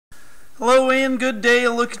Hello and good day.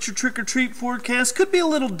 A look at your trick-or-treat forecast. Could be a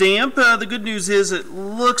little damp. The good news is it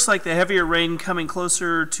looks like the heavier rain coming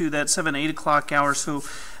closer to that 7, 8 o'clock hour. So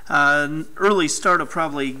an early start will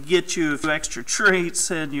probably get you a few extra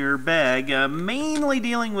treats in your bag. Mainly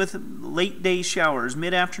dealing with late day showers.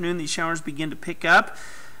 Mid-afternoon these showers begin to pick up.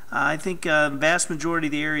 I think vast majority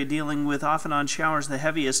of the area dealing with off and on showers, the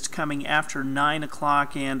heaviest coming after 9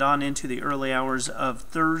 o'clock and on into the early hours of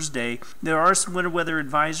Thursday. There are some winter weather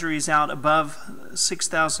advisories out above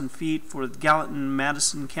 6,000 feet for Gallatin and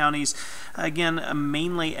Madison counties, again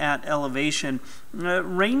mainly at elevation.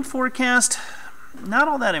 Rain forecast, not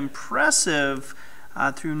all that impressive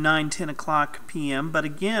through 9, 10 o'clock p.m. But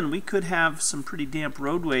again, we could have some pretty damp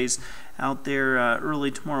roadways out there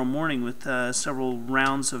early tomorrow morning with several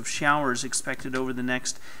rounds of showers expected over the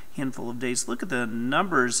next handful of days. Look at the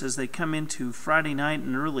numbers as they come into Friday night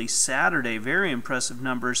and early Saturday. Very impressive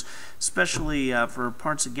numbers, especially for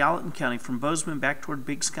parts of Gallatin County from Bozeman back toward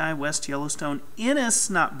Big Sky, West Yellowstone. Ennis,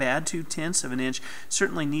 not bad, 2/10 of an inch.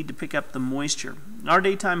 Certainly need to pick up the moisture. Our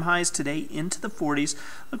daytime highs today into the 40s.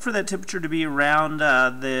 Look for that temperature to be around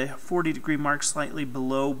the 40-degree mark, slightly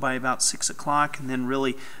below by about 6 o'clock, and then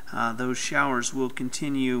really those showers will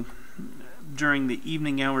continue during the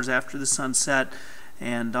evening hours after the sunset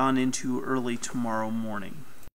and on into early tomorrow morning.